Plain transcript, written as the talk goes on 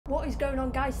is going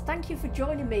on, guys? Thank you for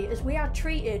joining me as we are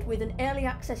treated with an early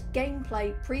access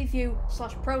gameplay preview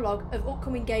 / prologue of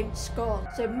upcoming game Scorn.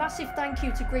 So massive thank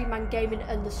you to Green Man Gaming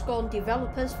and the Scorn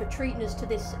developers for treating us to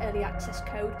this early access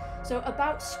code. So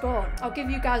about Scorn, I'll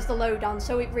give you guys the lowdown.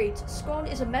 So it reads, Scorn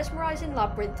is a mesmerising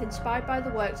labyrinth inspired by the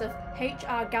works of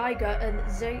H.R. Geiger and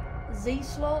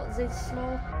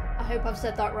Zslaw, I hope I've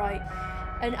said that right.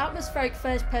 An atmospheric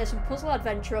first-person puzzle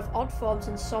adventure of odd forms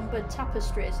and somber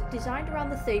tapestries, designed around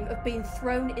the theme of being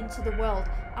thrown into the world.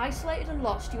 Isolated and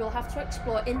lost, you will have to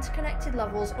explore interconnected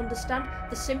levels, understand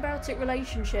the symbiotic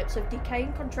relationships of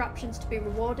decaying contraptions to be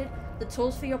rewarded, the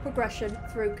tools for your progression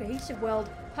through a cohesive world,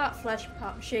 part flesh,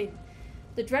 part machine.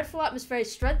 The dreadful atmosphere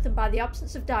is strengthened by the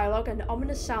absence of dialogue and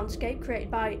ominous soundscape created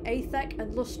by Athek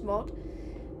and Lustmord.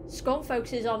 Scorn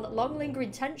focuses on long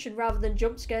lingering tension rather than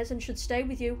jump scares and should stay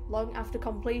with you long after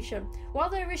completion. While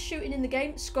there is shooting in the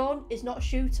game, Scorn is not a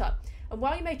shooter. And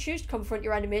while you may choose to confront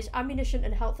your enemies, ammunition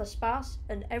and health are sparse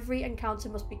and every encounter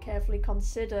must be carefully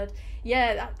considered.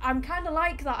 Yeah, I'm kind of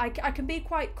like that. I can be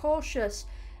quite cautious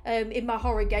in my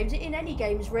horror games, in any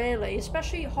games really,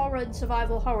 especially horror and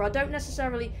survival horror. I don't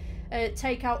necessarily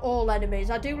take out all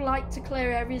enemies. I do like to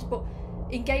clear areas, but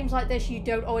in games like this, you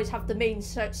don't always have the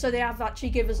means, so they have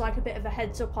actually given us like a bit of a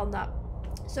heads up on that.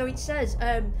 So it says,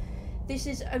 this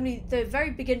is only the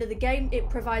very beginning of the game. It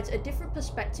provides a different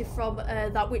perspective from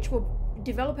that which will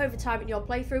develop over time in your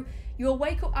playthrough. You will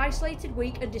wake up isolated,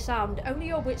 weak and disarmed. Only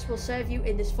your wits will serve you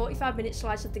in this 45-minute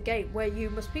slice of the game, where you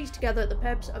must piece together the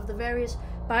purpose of the various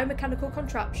biomechanical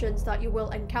contraptions that you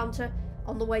will encounter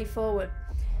on the way forward.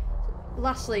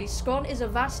 Lastly, Scorn is a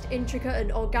vast, intricate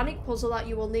and organic puzzle that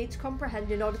you will need to comprehend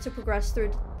in order to progress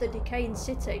through the decaying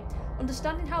city.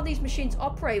 Understanding how these machines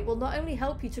operate will not only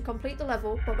help you to complete the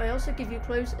level, but may also give you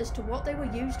clues as to what they were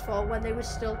used for when they were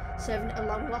still serving a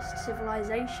long-lost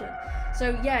civilization.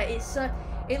 So yeah, it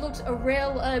looks a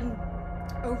real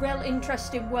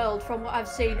interesting world from what I've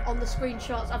seen on the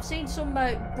screenshots. I've seen some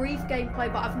brief gameplay,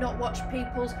 but I've not watched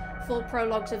people's full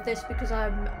prologues of this because I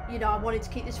wanted to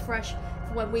keep this fresh for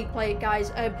when we play it,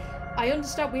 guys. I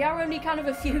understand we are only kind of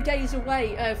a few days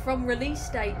away from release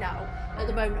date now at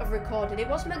the moment of recording. It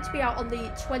was meant to be out on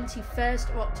the 21st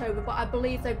of October, but I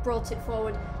believe they brought it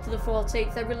forward to the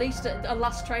 14th. They released a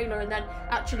last trailer and then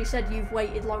actually said you've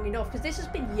waited long enough, because this has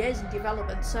been years in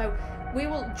development. So we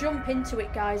will jump into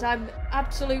it, guys. I'm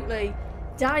absolutely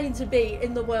dying to be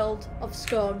in the world of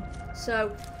Scorn.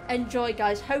 So enjoy,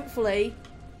 guys. Hopefully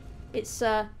it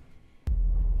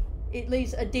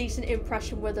leaves a decent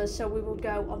impression with us, so we will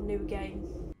go on new game.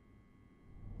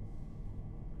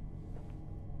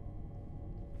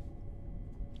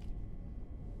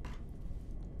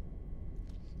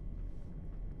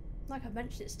 Like I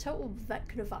mentioned, it's total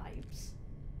Vecna vibes.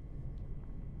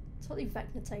 Totally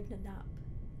Vecna taking a nap.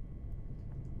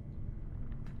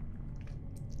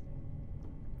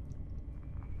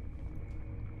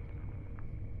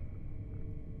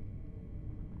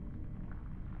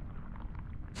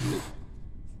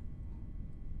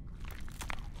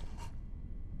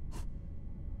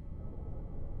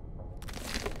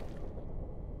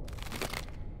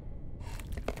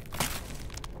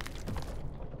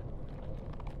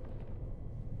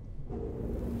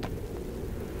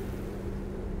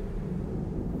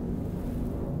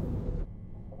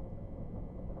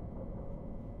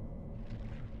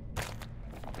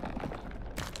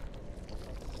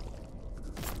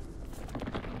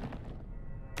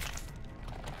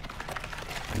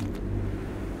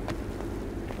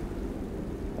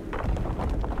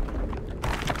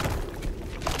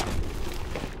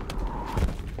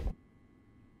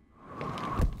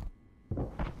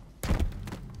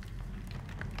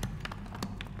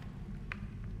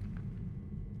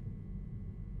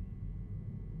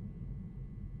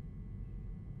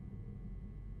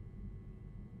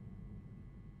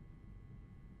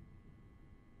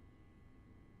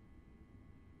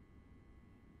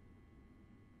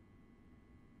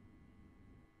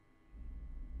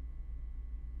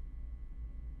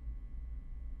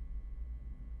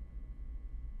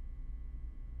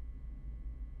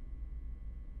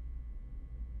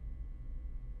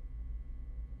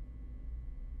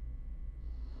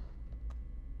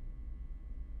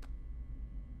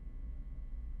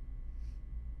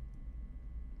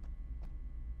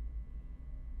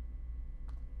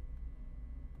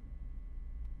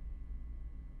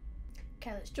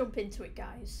 Okay, let's jump into it,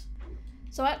 guys.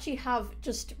 So I actually have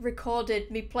just recorded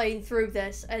me playing through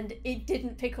this, and it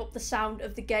didn't pick up the sound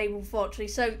of the game, unfortunately.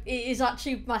 So it is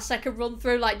actually my second run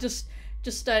through, like just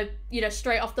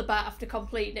straight off the bat after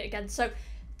completing it again. So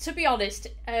to be honest,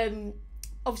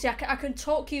 obviously I can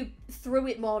talk you through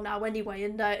it more now anyway,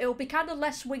 and it'll be kind of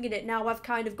less winging it now I've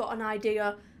kind of got an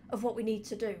idea of what we need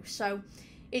to do. So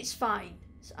it's fine.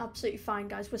 It's absolutely fine,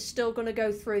 guys. We're still going to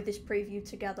go through this preview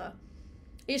together.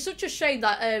 It's such a shame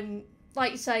that,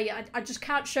 like you say, I just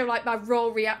can't show like my raw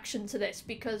reaction to this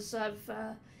because of,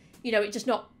 you know, it just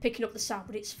not picking up the sound,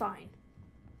 but it's fine.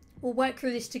 We'll work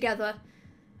through this together,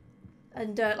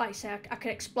 and like I say, I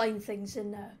can explain things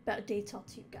in better detail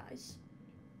to you guys.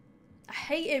 I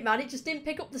hate it, man. It just didn't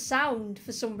pick up the sound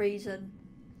for some reason.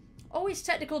 Always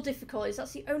technical difficulties.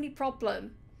 That's the only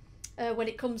problem when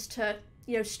it comes to,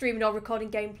 you know, streaming or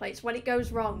recording gameplay. It's when it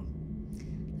goes wrong.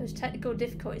 Those technical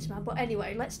difficulties, man. But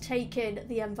anyway, let's take in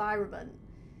the environment.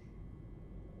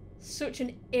 Such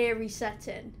an eerie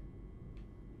setting.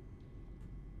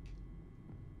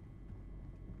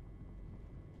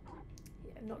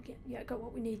 Yeah, not yet got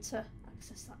what we need to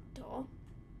access that door.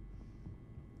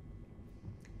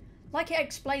 Like it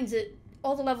explains it,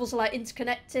 all the levels are like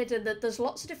interconnected, and that there's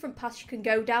lots of different paths you can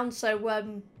go down. So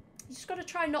you just got to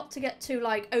try not to get too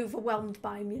like overwhelmed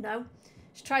by them, you know.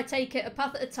 Just try to take it a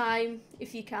path at a time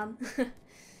if you can.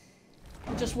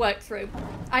 And just work through.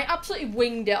 I absolutely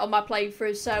winged it on my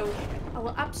playthrough, so I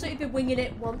will absolutely be winging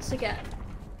it once again.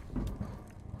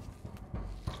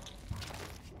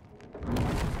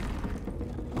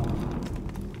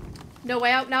 No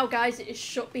way out now, guys. It is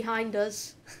shut behind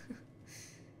us.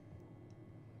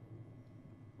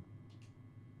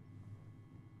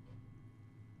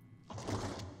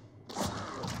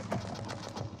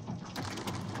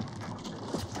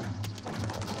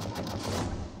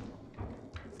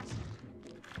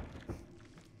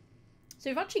 So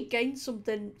we've actually gained some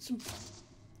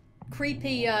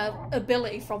creepy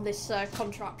ability from this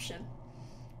contraption.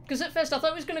 Because at first I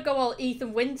thought it was going to go all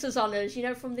Ethan Winters on us, you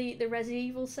know, from the Resident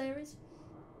Evil series.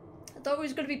 I thought it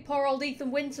was going to be poor old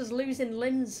Ethan Winters losing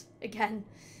limbs again.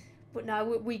 But no,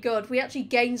 we good. We actually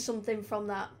gained something from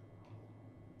that.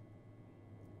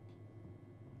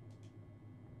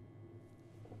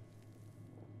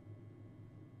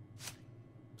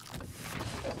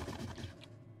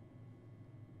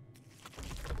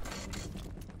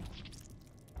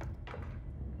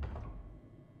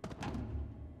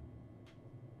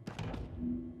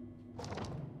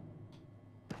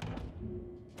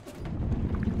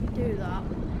 Do that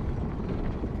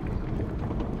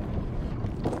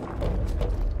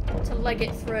to leg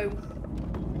it through.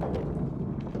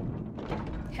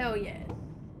 Hell yeah.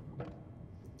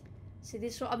 See,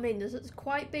 this is what I mean. There's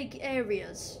quite big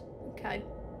areas. Okay.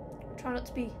 Try not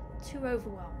to be too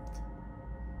overwhelmed.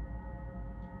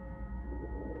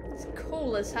 It's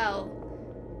cool as hell.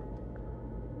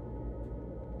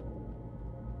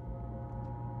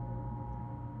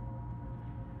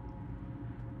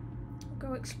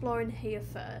 Go exploring here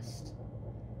first.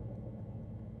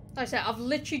 Like I said, I've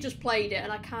literally just played it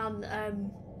and I can't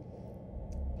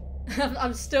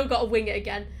I've still got to wing it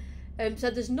again. So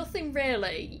there's nothing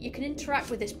really. You can interact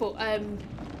with this, but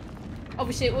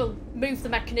obviously it will move the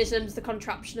mechanisms, the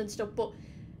contraption and stuff, but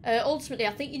ultimately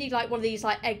I think you need like one of these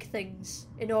like egg things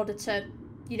in order to,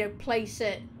 you know, place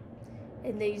it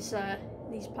in these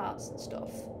parts and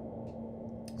stuff.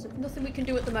 So nothing we can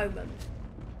do at the moment.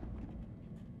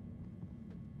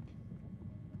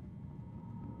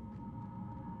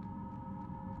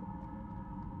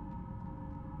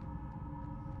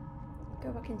 Go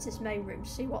back into this main room,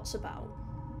 see what's about.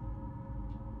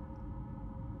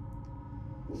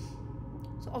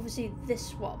 So obviously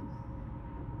this one,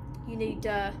 you need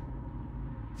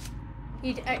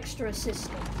extra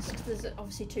assistance, because there's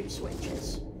obviously two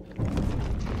switches.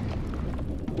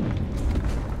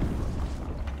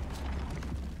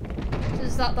 So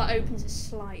there's that opens it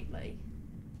slightly.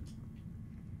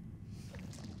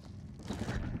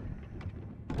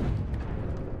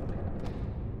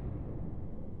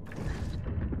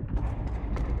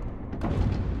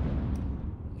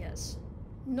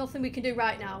 Nothing we can do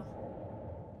right now.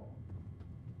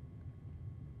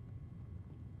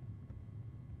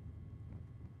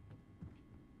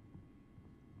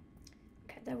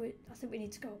 Okay, then I think we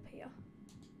need to go up here.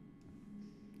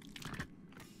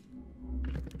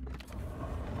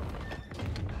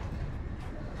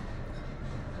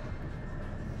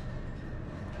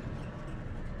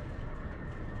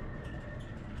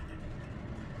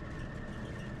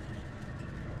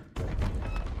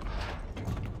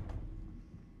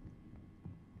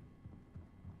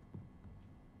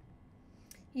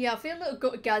 Yeah, I feel a little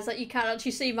gutted, guys, that you can't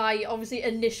actually see my, obviously,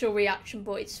 initial reaction,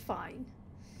 but it's fine.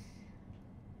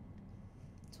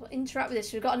 So we'll interact with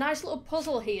this. We've got a nice little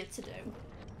puzzle here to do.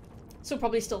 This will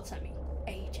probably still take me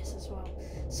ages as well.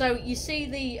 So, you see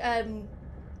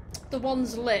the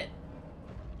ones lit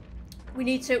We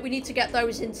need to get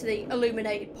those into the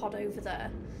illuminated pod over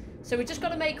there. So we just got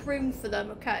to make room for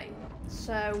them, okay?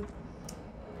 So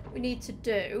we need to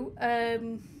do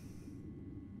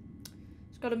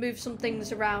just got to move some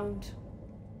things around.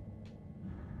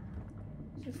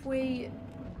 So if we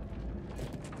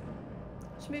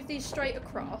just move these straight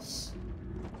across.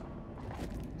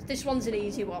 This one's an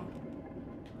easy one.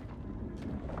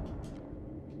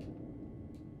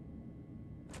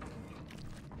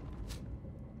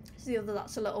 The other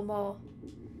that's a little more,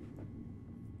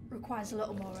 requires a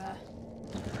little more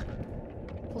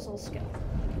puzzle skill.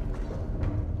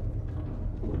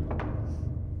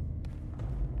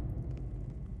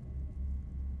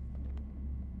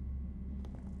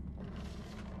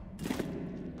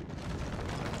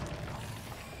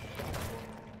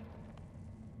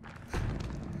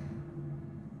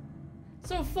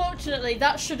 So unfortunately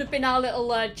that should have been our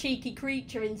little cheeky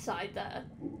creature inside there.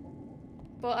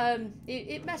 But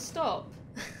it messed up.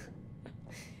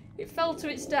 It fell to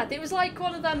its death. It was like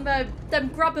one of them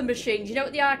grabber machines, you know,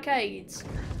 at the arcades.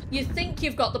 You think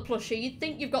you've got the plushie, you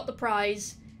think you've got the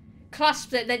prize,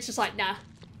 clasps it, then it's just like, nah,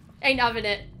 ain't having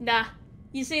it, nah.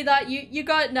 You see that? You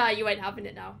got it, nah, you ain't having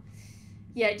it now.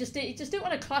 Yeah, it just didn't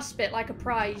want to clasp it like a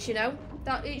prize, you know.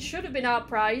 That it should have been our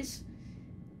prize,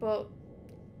 but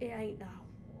it ain't now.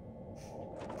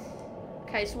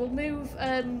 Okay, so we'll move.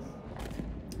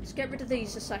 Let's get rid of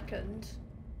these a second.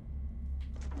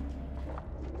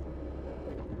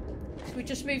 So we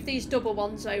just move these double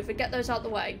ones over, get those out the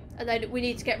way, and then we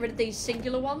need to get rid of these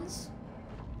singular ones.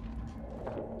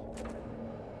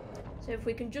 So if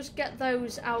we can just get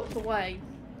those out of the way.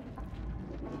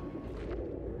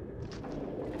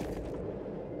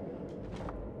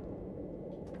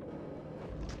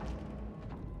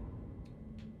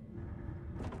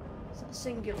 Is that a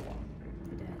singular one?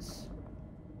 It is.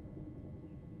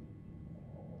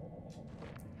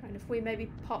 And if we maybe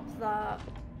pop that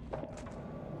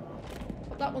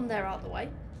one there out of the way.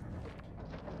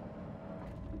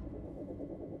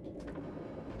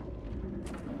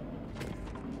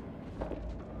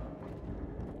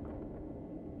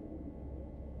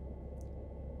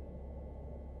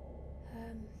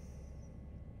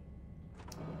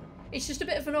 It's just a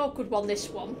bit of an awkward one, this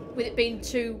one, with it being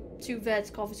too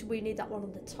vertical. Obviously we need that one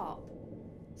on the top.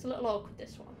 It's a little awkward,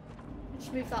 this one.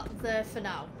 Just move that there for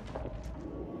now.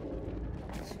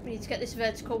 So we need to get this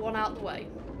vertical one out of the way.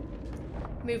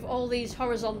 Move all these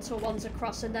horizontal ones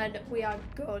across, and then we are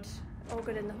good. All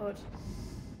good in the hood.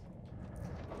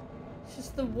 It's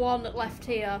just the one left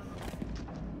here.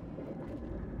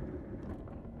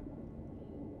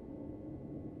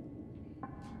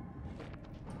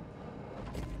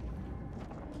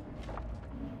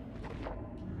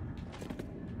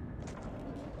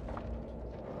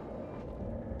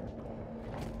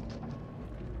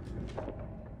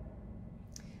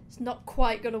 It's not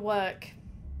quite gonna work.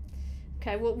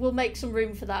 Okay, we'll make some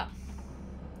room for that.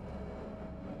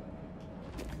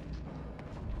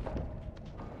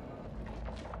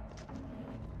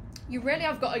 You really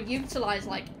have got to utilise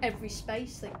like every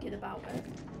space thinking about it.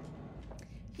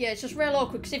 Yeah, it's just real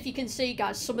awkward because if you can see,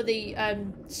 guys, some of the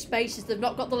spaces, they've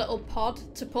not got the little pod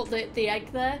to put the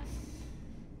egg there.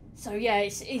 So yeah,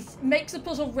 it makes the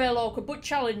puzzle real awkward, but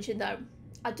challenging though.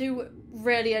 I do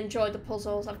really enjoy the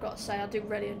puzzles, I've got to say. I do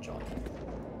really enjoy them.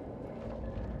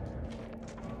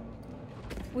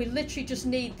 We literally just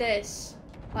need this,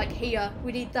 like here.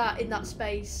 We need that in that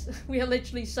space. We are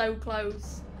literally so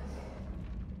close.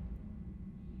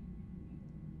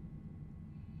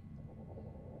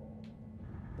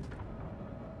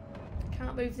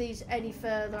 Can't move these any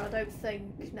further, I don't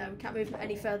think. No, we can't move them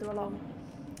any further along.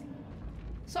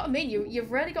 That's what I mean,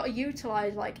 you've really got to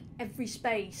utilise like every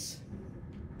space.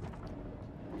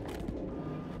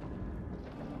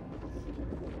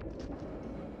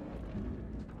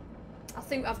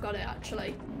 I think I've got it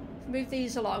actually. Move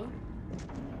these along.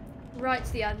 Right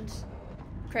to the end.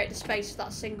 Create a space for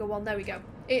that single one. There we go.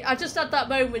 I just had that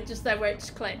moment just there where it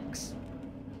just clicks.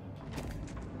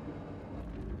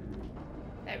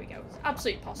 There we go. It's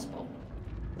absolutely possible.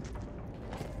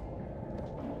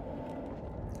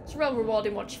 It's real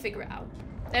rewarding once you figure it out.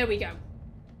 There we go.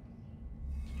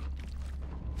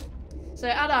 So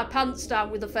I had our pants down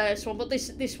with the first one, but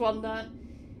this one,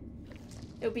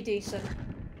 it'll be decent.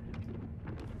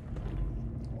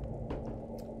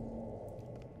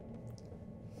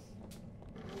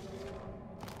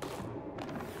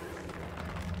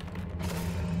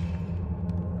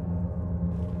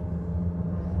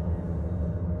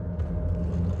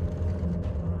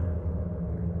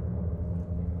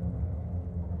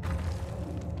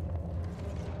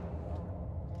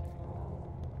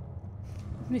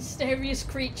 Mysterious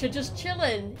creature just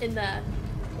chilling in there.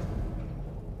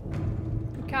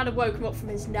 Kind of woke him up from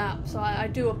his nap, so I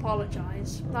do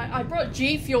apologise. I brought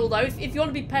G Fuel though, if you want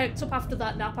to be picked up after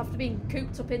that nap, after being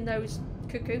cooped up in those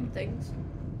cocoon things.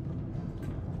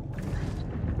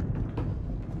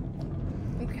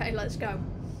 Okay, let's go.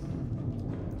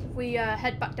 We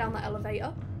head back down that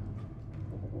elevator.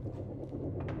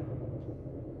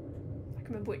 I can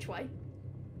remember which way.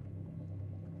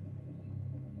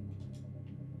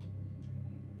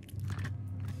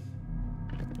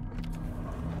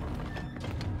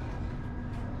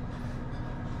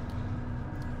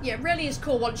 Yeah, it really is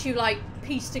cool once you, like,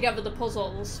 piece together the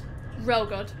puzzles. Real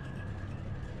good.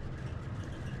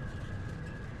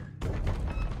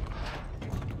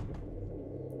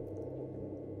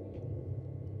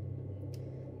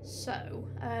 So,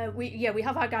 we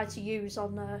have our guide to use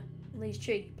on these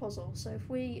cheeky puzzles. So if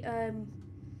we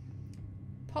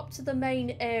pop to the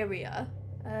main area,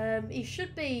 he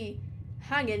should be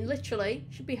hanging, literally,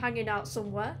 should be hanging out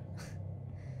somewhere.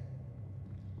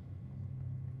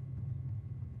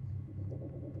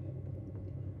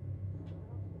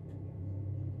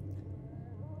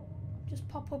 Just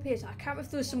pop up here. So I can't remember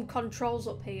if there's some controls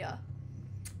up here.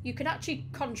 You can actually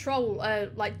control,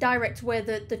 like, direct where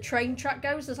the train track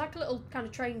goes. There's like a little kind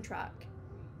of train track,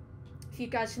 if you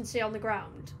guys can see on the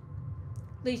ground.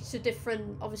 Leads to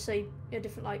different, obviously,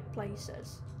 different, like,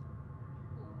 places.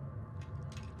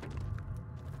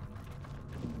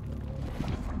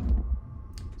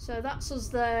 So that's us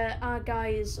there. Our guy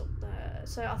is up there.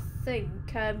 So I think,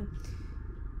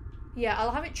 yeah,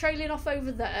 I'll have it trailing off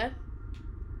over there.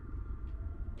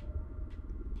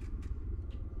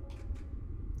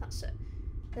 That's it.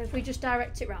 Then if we just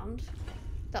direct it round,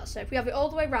 that's it. If we have it all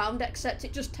the way round, except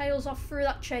it just tails off through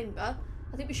that chamber,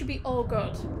 I think we should be all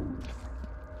good.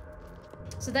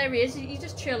 So there he is. He's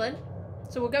just chilling.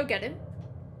 So we'll go get him.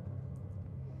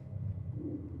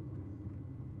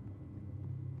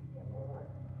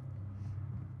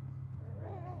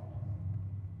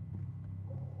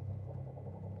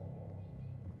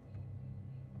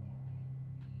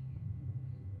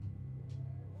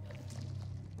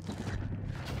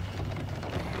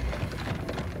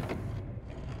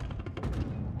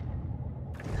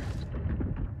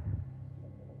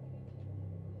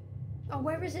 Oh,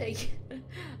 where is he?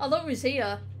 I thought he was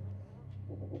here.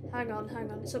 Hang on,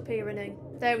 it's up here, isn't he?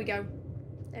 There we go.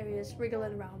 There he is,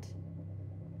 wriggling around.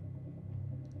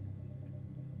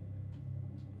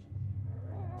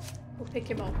 We'll pick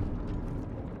him up.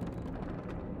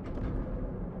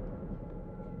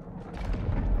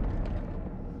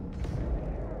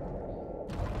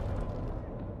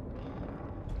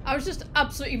 I was just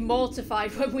absolutely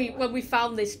mortified when we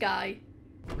found this guy.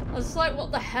 I was like,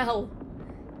 what the hell?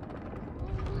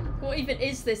 What even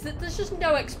is this? There's just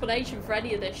no explanation for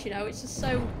any of this, you know? It's just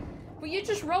so... Well, you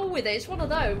just roll with it. It's one of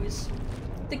those.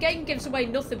 The game gives away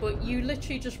nothing, but you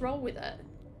literally just roll with it.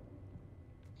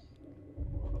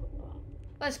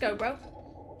 Let's go, bro.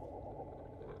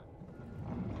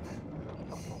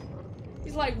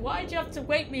 He's like, why'd you have to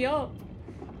wake me up?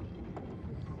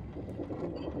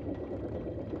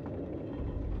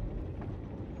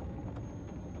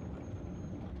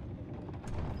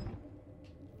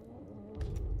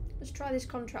 Let's try this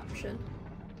contraption.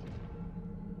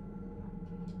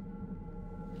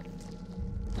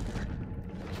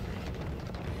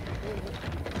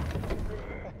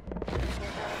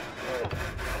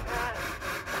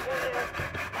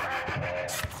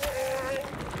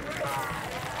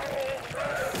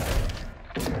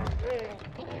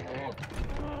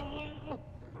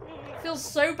 Feels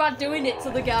so bad doing it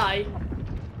to the guy.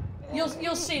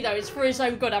 You'll see though, it's for his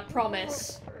own good, I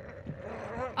promise.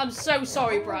 I'm so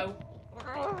sorry, bro.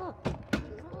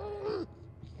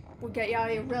 We'll get you out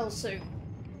of here real soon.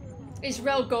 It's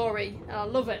real gory, and I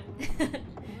love it.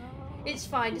 It's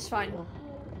fine, it's fine.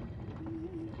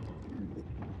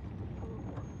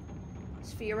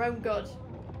 It's for your own good.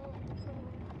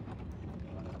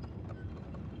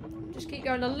 Just keep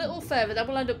going a little further, then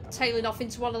we'll end up tailing off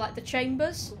into one of, like, the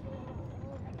chambers.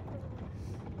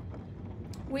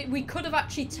 We could have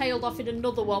actually tailed off in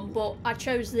another one, but I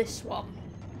chose this one.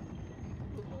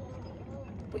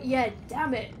 But yeah,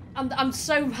 damn it. I'm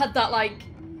so mad that, like,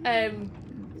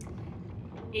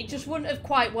 it just wouldn't have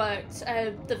quite worked,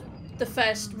 the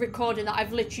first recording that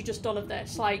I've literally just done of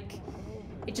this. Like,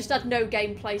 it just had no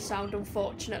gameplay sound,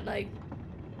 unfortunately.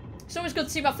 It's always good to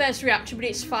see my first reaction, but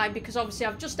it's fine because obviously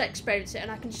I've just experienced it and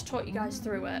I can just talk you guys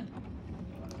through it.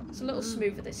 It's a little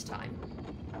smoother this time.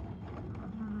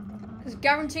 Because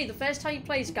guaranteed, the first time you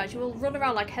play this, guys, you will run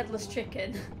around like headless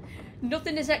chicken.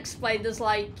 Nothing is explained. There's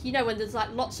like, you know, when there's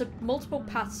like lots of multiple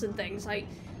paths and things, like,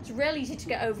 it's really easy to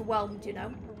get overwhelmed, you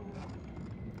know?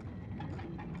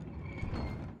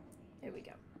 Here we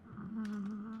go.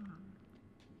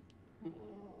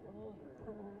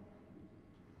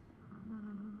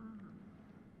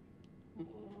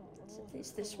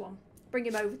 It's this one. Bring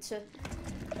him over to...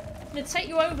 I'm going to take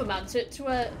you over, man, to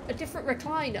a different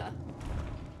recliner.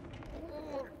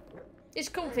 It's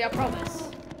comfy, I promise.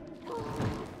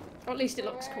 Or at least it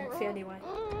looks comfy anyway.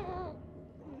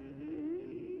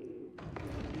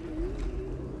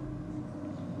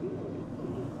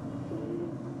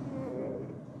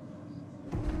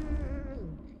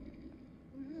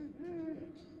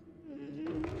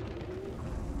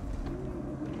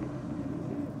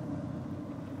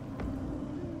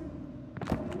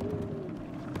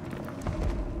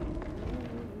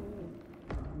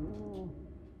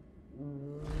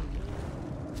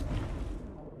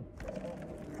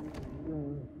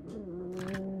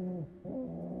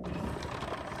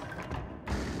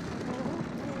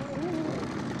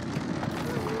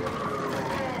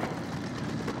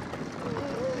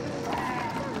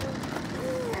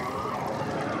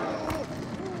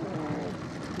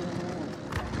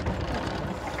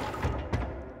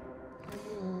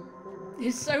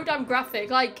 It's so damn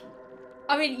graphic. Like,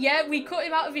 I mean, yeah, we cut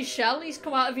him out of his shell. He's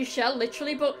come out of his shell,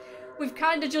 literally, but we've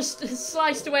kind of just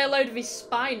sliced away a load of his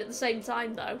spine at the same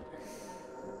time, though.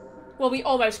 Well, we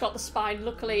almost got the spine.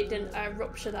 Luckily, it didn't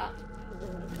rupture that.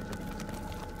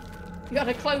 You had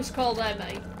a close call there,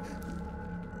 mate.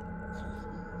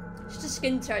 Just a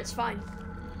skin tear, it's fine.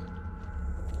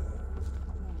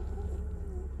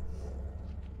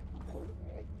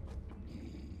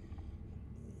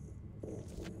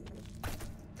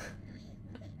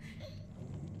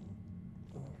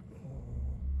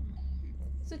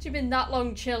 Since you've been that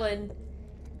long chilling,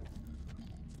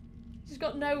 he's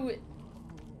got no...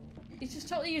 He's just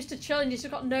totally used to chilling. He's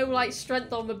got no, like,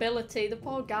 strength or mobility. The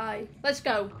poor guy. Let's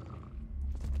go.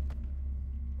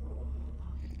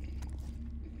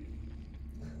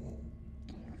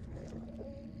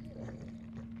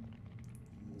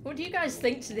 What do you guys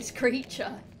think to this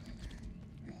creature?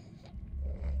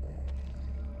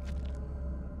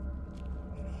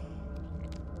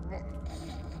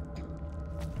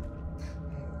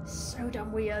 So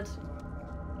damn weird.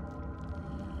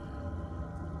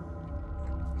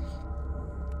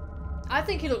 I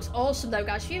think he looks awesome though,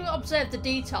 guys. If you observe the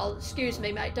detail, excuse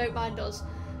me mate, don't mind us.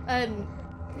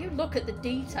 You look at the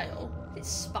detail, its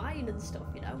spine and stuff,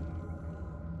 you know.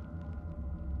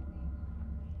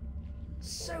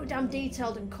 So damn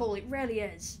detailed and cool, it really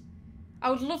is. I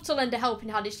would love to lend a helping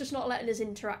hand, it's just not letting us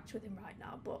interact with him right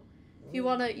now, but if you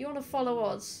wanna follow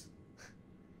us.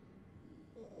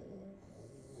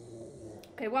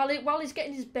 Okay, while he's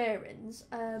getting his bearings,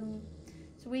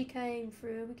 so we came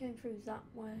through that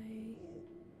way.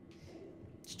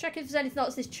 Just check if there's anything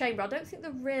else in this chamber. I don't think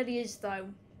there really is though.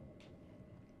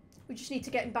 We just need to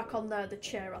get him back on the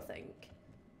chair, I think.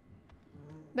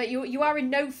 But you are in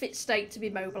no fit state to be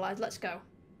mobilised. Let's go.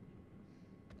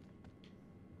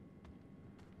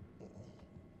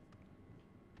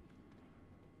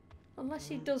 Unless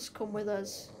he does come with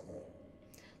us.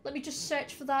 Let me just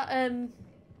search for that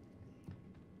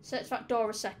search that door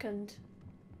a second.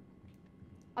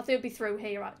 I think it'll be through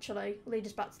here actually. Lead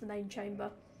us back to the main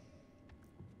chamber.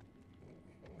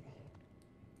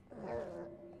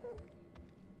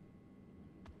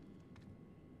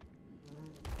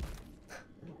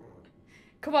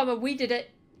 Come on, man, we did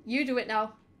it. You do it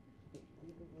now.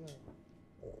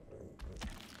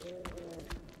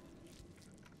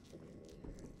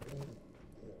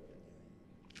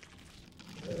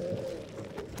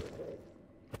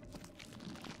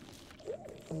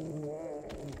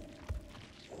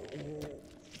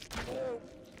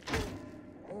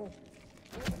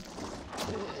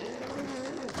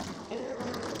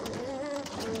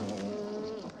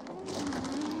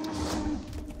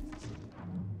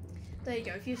 There you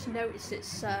go. If you just notice,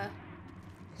 it's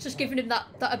just giving him that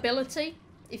ability,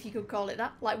 if you could call it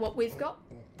that, like what we've got.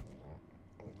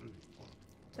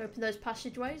 To open those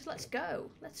passageways. Let's go.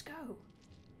 Let's go.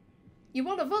 You're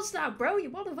one of us now, bro.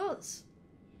 You're one of us.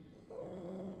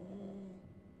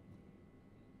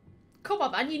 Come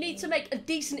on, man. You need to make a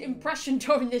decent impression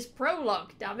during this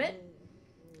prologue, damn it.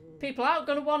 People aren't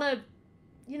going to want to,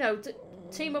 you know,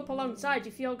 team up alongside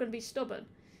you if you're going to be stubborn.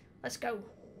 Let's go.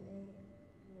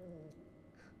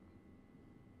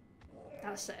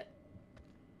 That's it.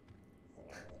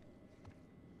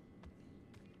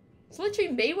 It's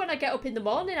literally me when I get up in the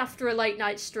morning after a late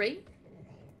night stream.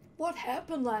 What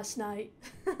happened last night?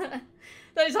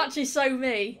 That is actually so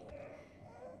me.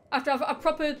 After I've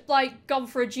proper, like, gone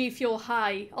for a G Fuel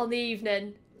high on the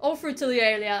evening, all through till the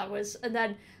early hours, and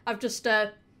then I've just,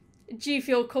 G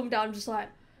Fuel come down, just like,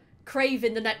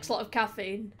 craving the next lot of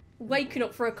caffeine, waking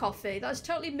up for a coffee. That's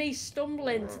totally me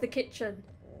stumbling to the kitchen.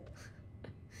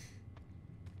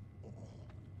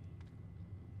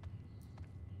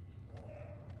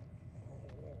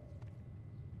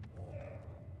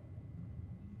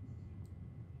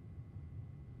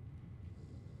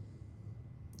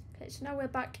 So now we're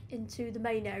back into the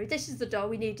main area. This is the door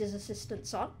we need his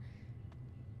assistance on.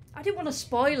 I didn't want to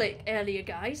spoil it earlier,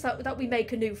 guys, that we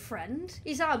make a new friend.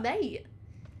 He's our mate.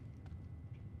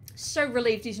 So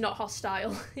relieved he's not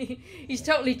hostile. He's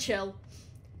totally chill.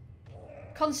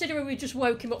 Considering we just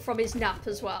woke him up from his nap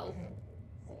as well.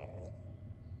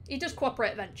 He does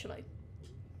cooperate eventually.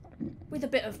 With a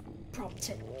bit of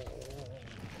prompting.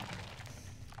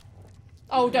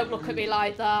 Oh, don't look at me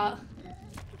like that.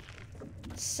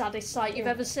 Saddest sight you've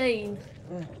ever seen.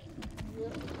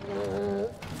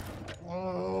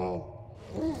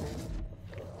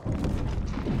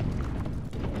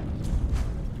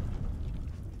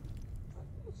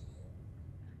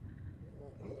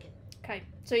 Okay,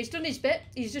 so he's done his bit.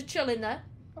 He's just chilling there.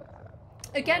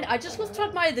 Again, I just love to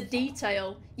admire the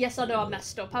detail. Yes, I know I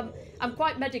messed up. I'm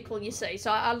quite medical, you see, so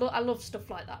I love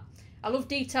stuff like that. I love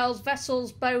details,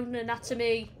 vessels, bone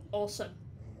anatomy. Awesome.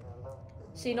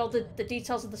 Seeing all the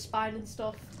details of the spine and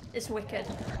stuff. It's wicked.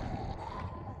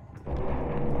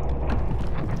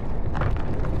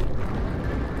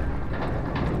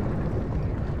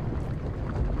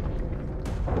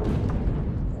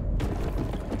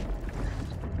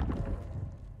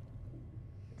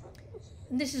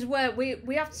 And this is where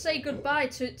we have to say goodbye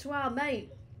to our mate.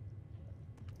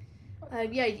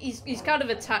 Yeah, he's kind of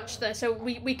attached there, so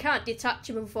we can't detach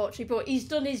him, unfortunately, but he's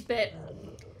done his bit.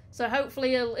 So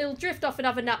hopefully he'll drift off and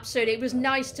have a nap soon. It was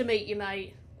nice to meet you,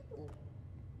 mate.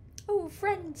 Oh,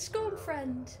 friend. Scorn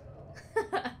friend.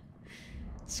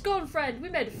 Scorn friend. We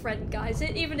made a friend, guys.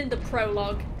 Even in the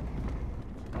prologue.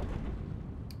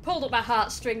 Pulled up my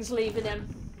heartstrings leaving him.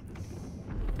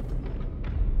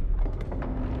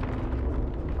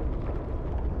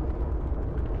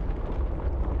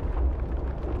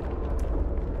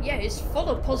 Yeah, it's full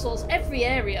of puzzles. Every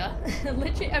area.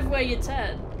 Literally everywhere you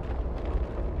turn.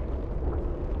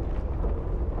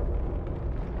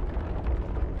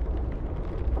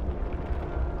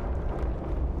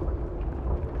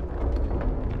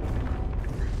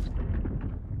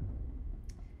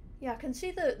 Yeah, I can see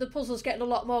the puzzles getting a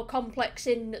lot more complex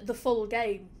in the full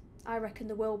game. I reckon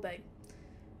there will be.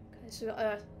 Okay, so we've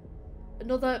got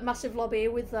another massive lobby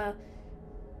with a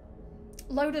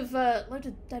load of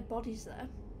dead bodies there.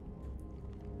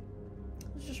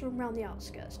 Let's just run around the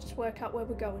outskirts, just work out where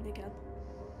we're going again.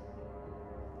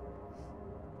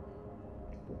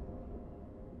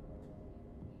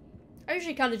 I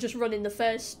usually kind of just run in the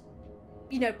first,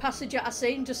 you know, passage that I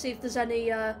see and just see if there's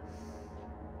any okay,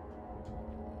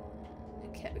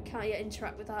 we can't yet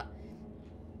interact with that.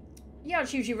 Yeah, I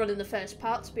just usually run in the first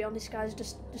part, to be honest, guys,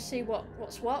 just see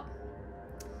what's what.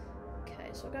 Okay,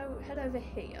 so I'll go head over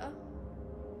here.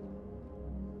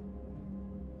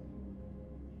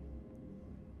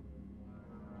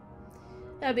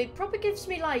 It probably gives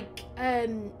me like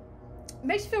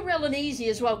makes me feel real uneasy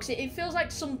as well, because it feels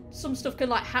like some stuff can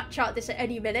like hatch out this at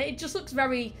any minute. It just looks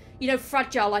very, you know,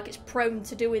 fragile, like it's prone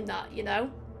to doing that, you know.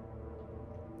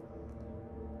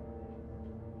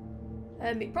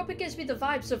 It probably gives me the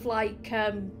vibes of like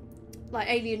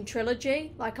Alien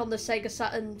Trilogy, like on the Sega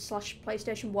Saturn /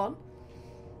 PlayStation 1.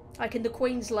 Like in the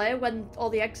Queen's Lair when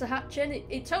all the eggs are hatching.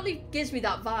 It totally gives me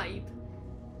that vibe.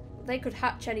 They could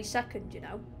hatch any second, you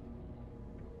know.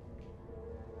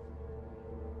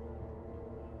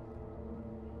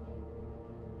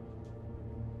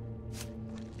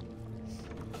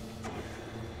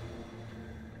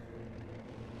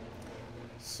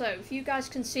 So, if you guys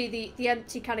can see the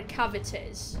empty kind of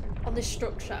cavities on this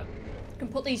structure, you can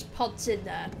put these pods in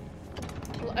there.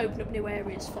 It'll open up new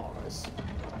areas for us.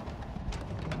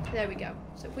 There we go.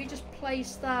 So if we just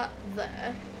place that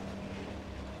there.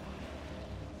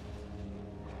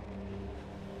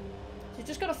 So you've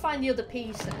just got to find the other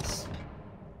pieces.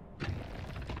 Okay,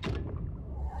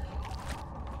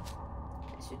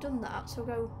 so we've done that, so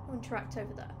we'll go interact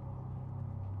over there.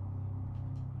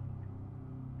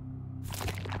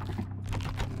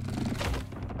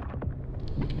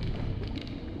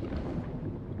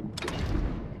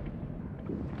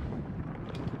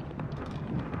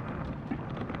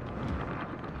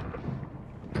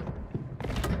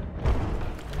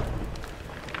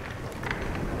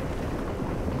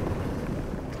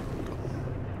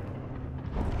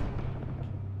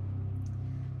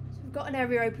 an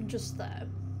area open just there.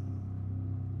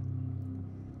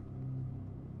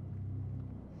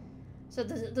 So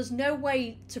there's no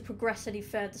way to progress any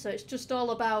further, so it's just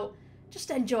all about just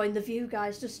enjoying the view,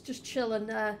 guys. Just chill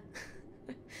and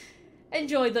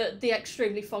enjoy the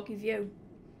extremely foggy view.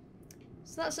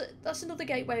 So that's another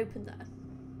gateway open there.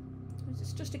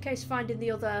 It's just a case of finding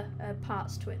the other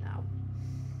parts to it now.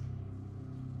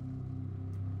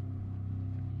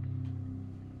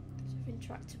 So I've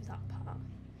interacted with that part.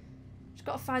 Just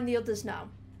got to find the others now.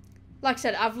 Like I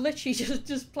said, I've literally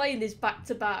just playing this back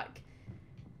to back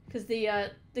because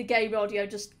the game audio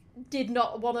just did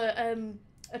not want to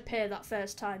appear that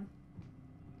first time.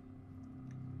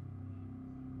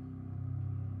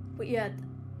 But yeah,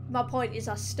 my point is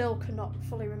I still cannot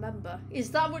fully remember.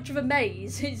 Is that much of a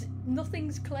maze?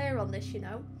 Nothing's clear on this, you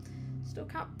know. Still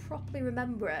can't properly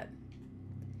remember it.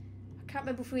 I can't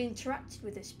remember if we interacted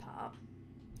with this part.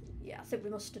 Yeah, I think we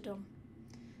must have done.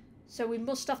 So we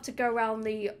must have to go around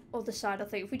the other side, I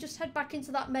think. If we just head back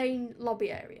into that main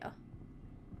lobby area.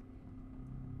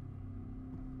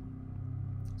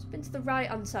 Spin to the right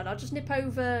hand side. I'll just nip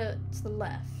over to the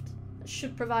left. That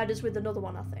should provide us with another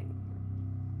one, I think.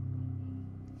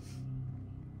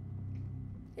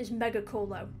 It's mega cool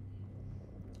though.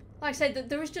 Like I said,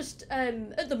 there is just,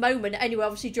 at the moment anyway,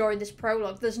 obviously during this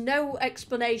prologue, there's no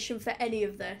explanation for any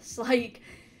of this. Like,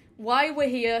 why we're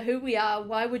here, who we are,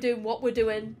 why we're doing what we're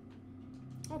doing.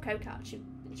 Okay, we can't actually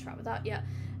interact with that yet.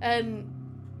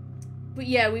 But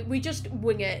yeah, we just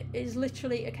wing it. It's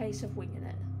literally a case of winging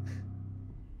it.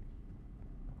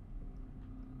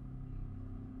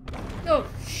 Oh,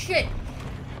 shit.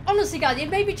 Honestly, guys, it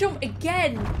made me jump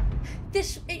again.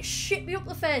 It shit me up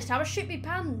the first time. I shit me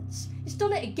pants. It's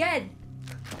done it again.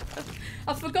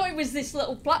 I forgot it was this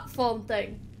little platform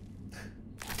thing.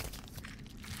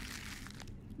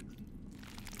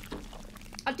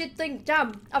 I did think,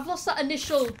 damn, I've lost that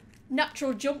initial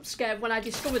natural jump scare when I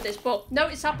discovered this, but no,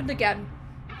 it's happened again.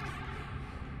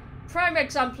 Prime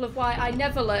example of why I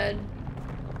never learn.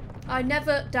 I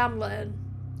never damn learn.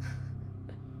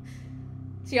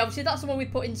 See, obviously that's the one we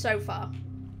put in so far.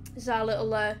 This is our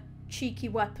little cheeky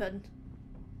weapon.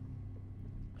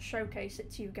 Showcase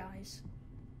it to you guys.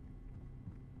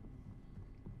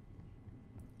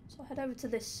 So I'll head over to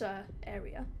this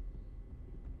area.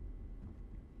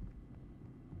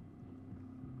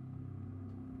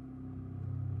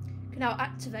 Can now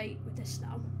activate with this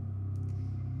now.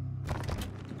 I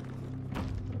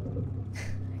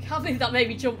can't believe that made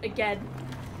me jump again.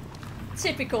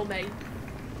 Typical me.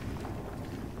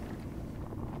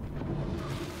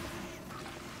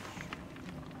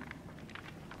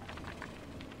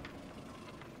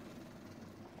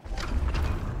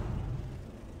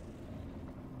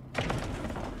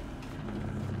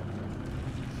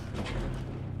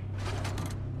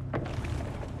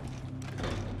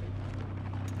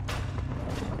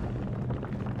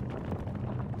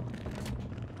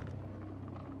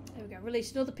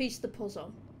 Release another piece of the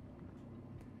puzzle.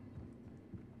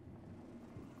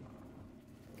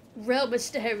 Real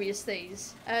mysterious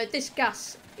these. This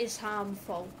gas is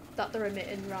harmful that they're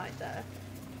emitting right there.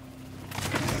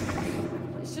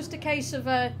 It's just a case of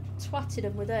twatting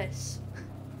them with this.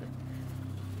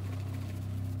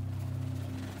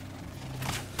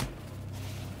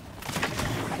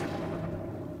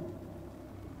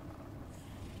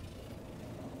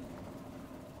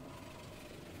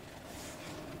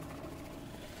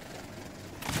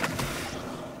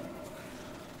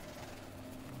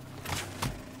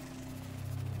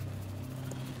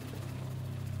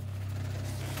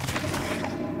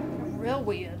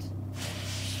 Weird.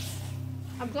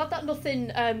 I'm glad that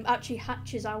nothing actually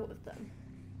hatches out of them.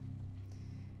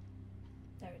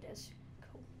 There it is.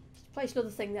 Cool. Just place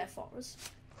another thing there for us.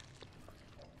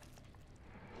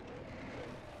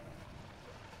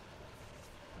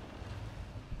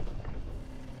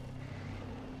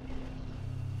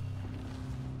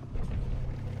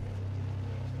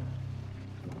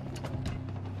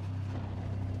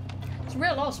 It's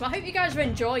real awesome. I hope you guys are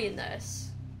enjoying this.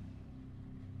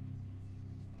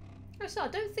 I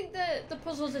don't think the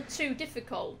puzzles are too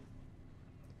difficult,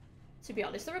 to be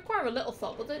honest. They require a little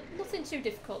thought, but they're nothing too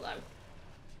difficult though.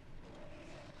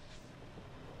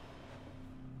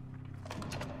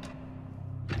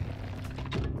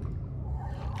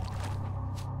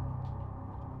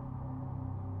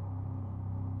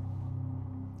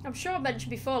 I'm sure I mentioned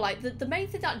before, like, the main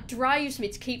thing that drives me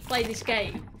to keep playing this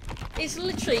game is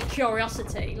literally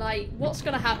curiosity. Like, what's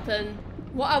going to happen?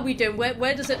 What are we doing?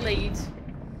 Where does it lead?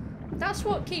 That's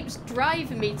what keeps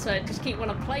driving me to just keep when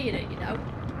I'm playing it, you know?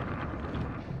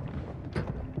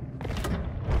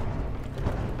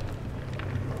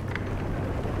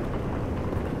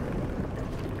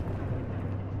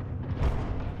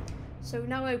 So we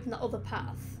now open that other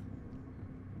path.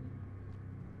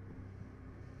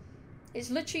 It's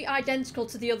literally identical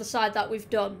to the other side that we've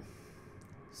done.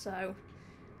 So,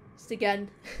 just again,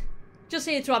 just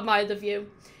here to admire the view.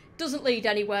 Doesn't lead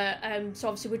anywhere, so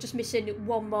obviously we're just missing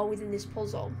one more within this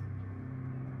puzzle.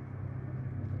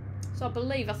 So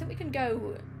I think we can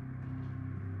go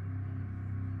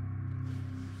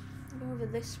over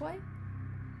this way.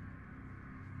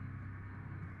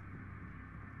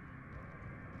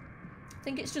 I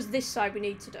think it's just this side we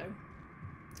need to do.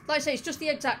 Like I say, it's just the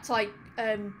exact, like,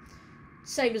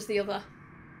 same as the other.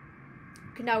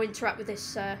 We can now interact with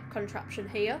this contraption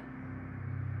here.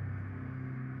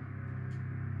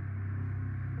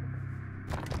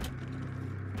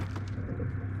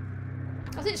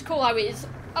 I think it's cool how it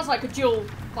has like a dual,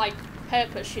 like,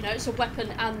 purpose, you know, it's a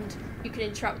weapon and you can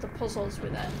interact with the puzzles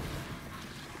with it.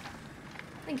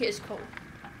 I think it is cool.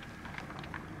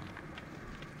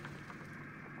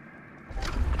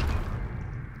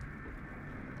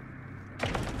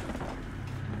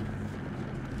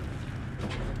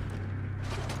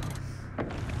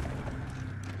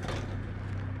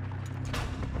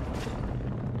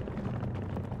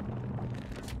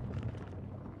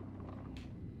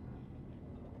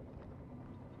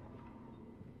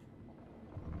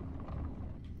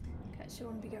 So we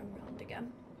want to be going round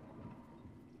again.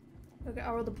 Look at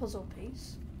our other puzzle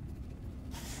piece.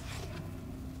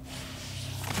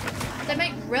 They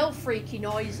make real freaky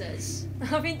noises.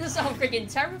 I mean, they sound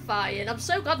friggin' terrifying. I'm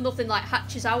so glad nothing like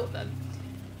hatches out of them.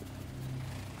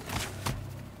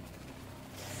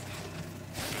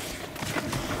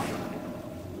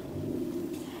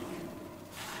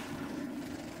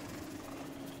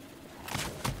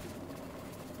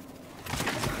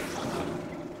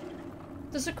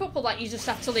 There's a couple that you just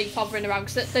have to leave hovering around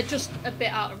because they're just a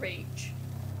bit out of reach.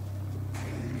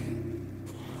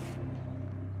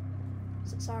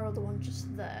 So it's our other one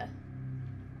just there.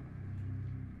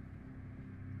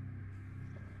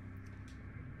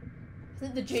 I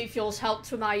think the G Fuel's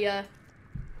helped with my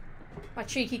my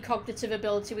cheeky cognitive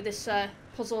ability with this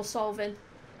puzzle solving.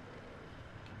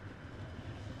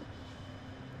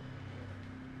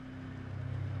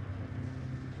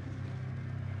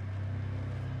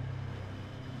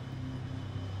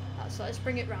 So let's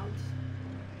bring it round.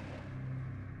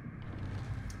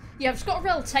 Yeah, I've just got a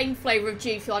real tame flavour of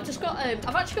G Fuel. I've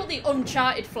actually got the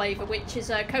Uncharted flavour, which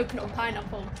is coconut and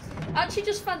pineapple. I actually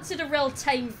just fancied a real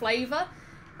tame flavour.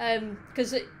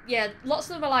 Because, yeah, lots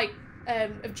of them are like,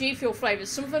 of G Fuel flavours.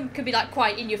 Some of them can be like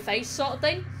quite in your face sort of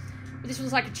thing. But this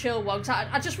one's like a chill one. So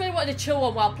I just really wanted a chill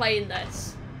one while playing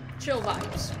this. Chill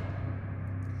vibes.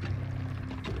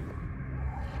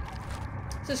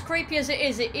 So as creepy as it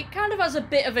is, it kind of has a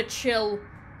bit of a chill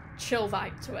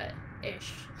vibe to it,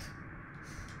 ish.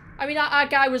 I mean, our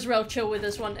guy was real chill with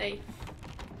us, wasn't he?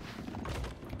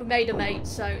 We made a mate,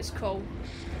 so it's cool.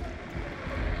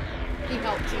 He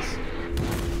helped us.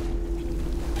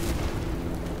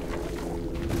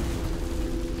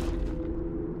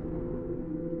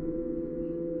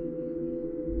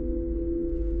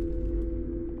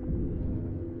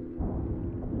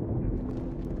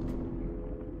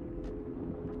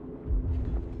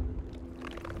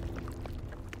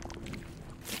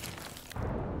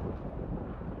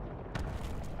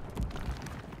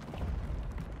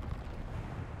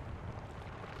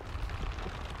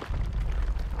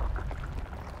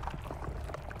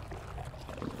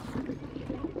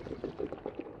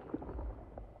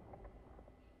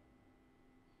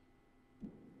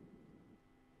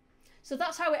 So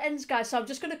that's how it ends, guys. So I'm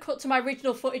just going to cut to my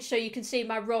original footage so you can see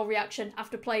my raw reaction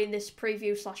after playing this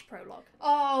preview / prologue.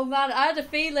 Oh man, I had a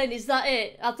feeling, is that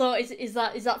it? I thought, is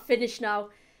that finished now?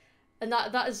 And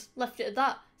that has left it at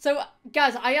that. So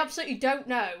guys, I absolutely don't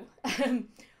know.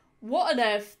 What on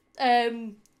earth?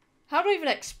 How do I even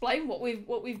explain what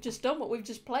we've just done, what we've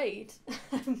just played?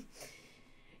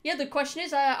 Yeah, the question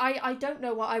is, I don't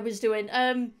know what I was doing.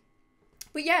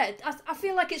 But yeah, I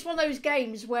feel like it's one of those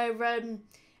games where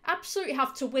absolutely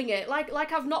have to wing it.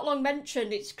 Like I've not long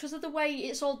mentioned, it's because of the way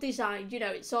it's all designed, you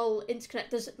know, it's all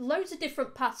interconnected. There's loads of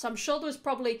different paths. I'm sure there's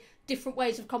probably different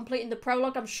ways of completing the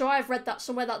prologue. I'm sure I've read that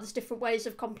somewhere that there's different ways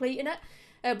of completing it.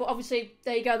 But obviously,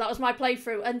 there you go, that was my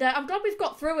playthrough. And I'm glad we've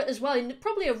got through it as well, in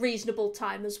probably a reasonable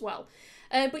time as well.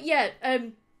 But yeah,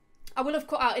 I will have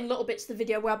cut out in little bits the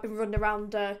video where I've been running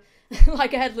around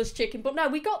like a headless chicken. But no,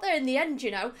 we got there in the end, you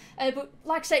know. But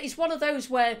like I say, it's one of those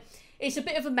where it's a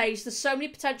bit of a maze. There's so many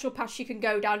potential paths you can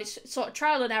go down. It's sort of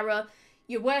trial and error.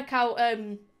 You work out,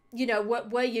 you know,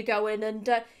 where you're going. And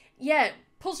yeah,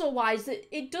 puzzle-wise,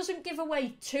 it doesn't give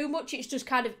away too much. It's just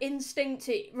kind of instinct.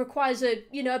 It requires a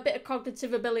bit of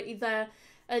cognitive ability there.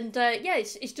 And yeah,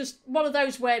 it's just one of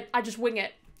those where I just wing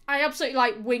it. I absolutely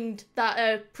like winged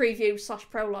that preview slash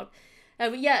prologue.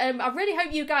 But yeah, I really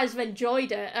hope you guys have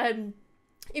enjoyed it.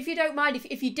 If you don't mind,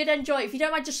 if you did enjoy it, if you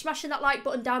don't mind just smashing that like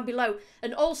button down below.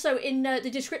 And also in the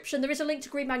description, there is a link to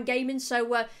Green Man Gaming.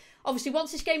 So obviously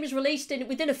once this game is released,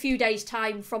 within a few days'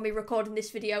 time from me recording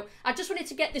this video, I just wanted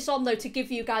to get this on though to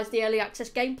give you guys the early access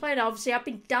gameplay. And obviously I've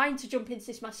been dying to jump into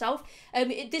this myself.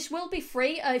 This will be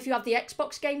free if you have the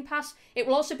Xbox Game Pass. It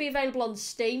will also be available on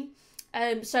Steam.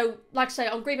 So like I say,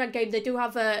 on Green Man Game, they do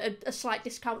have a slight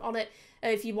discount on it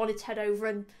if you wanted to head over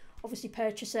and obviously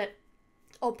purchase it.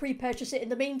 Or pre-purchase it in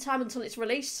the meantime until it's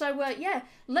released. So yeah,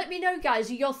 let me know,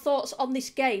 guys, your thoughts on this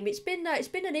game. It's been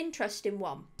an interesting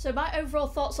one. So my overall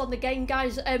thoughts on the game,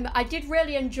 guys, I did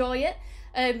really enjoy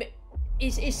it.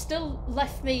 It's still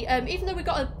left me, even though we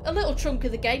got a little chunk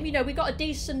of the game, you know, we got a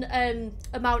decent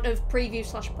amount of preview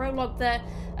slash prologue there.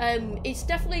 It's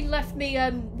definitely left me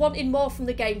wanting more from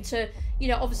the game to, you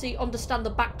know, obviously understand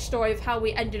the backstory of how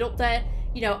we ended up there.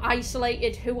 You know,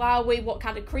 isolated, who are we, what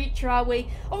kind of creature are we?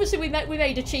 Obviously we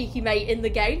made a cheeky mate in the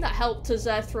game that helped us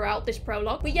throughout this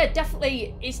prologue. But yeah,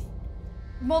 definitely, it's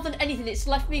more than anything, it's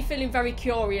left me feeling very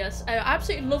curious. I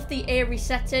absolutely love the eerie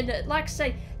setting. Like I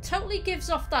say, totally gives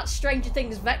off that Stranger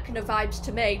Things Vecna vibes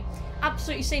to me.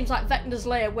 Absolutely seems like Vecna's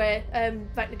lair where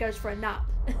Vecna goes for a nap.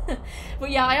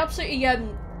 But yeah, I absolutely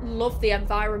love the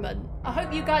environment. I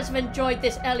hope you guys have enjoyed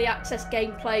this early access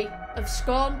gameplay of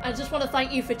Scorn. I just want to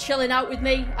thank you for chilling out with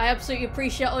me. I absolutely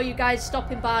appreciate all you guys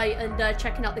stopping by and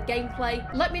checking out the gameplay.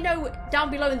 Let me know down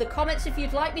below in the comments if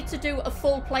you'd like me to do a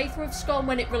full playthrough of Scorn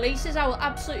when it releases. I will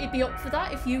absolutely be up for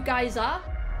that if you guys are.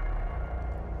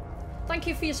 Thank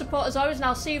you for your support as always, and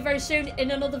I'll see you very soon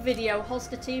in another video.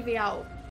 HolsterTV out.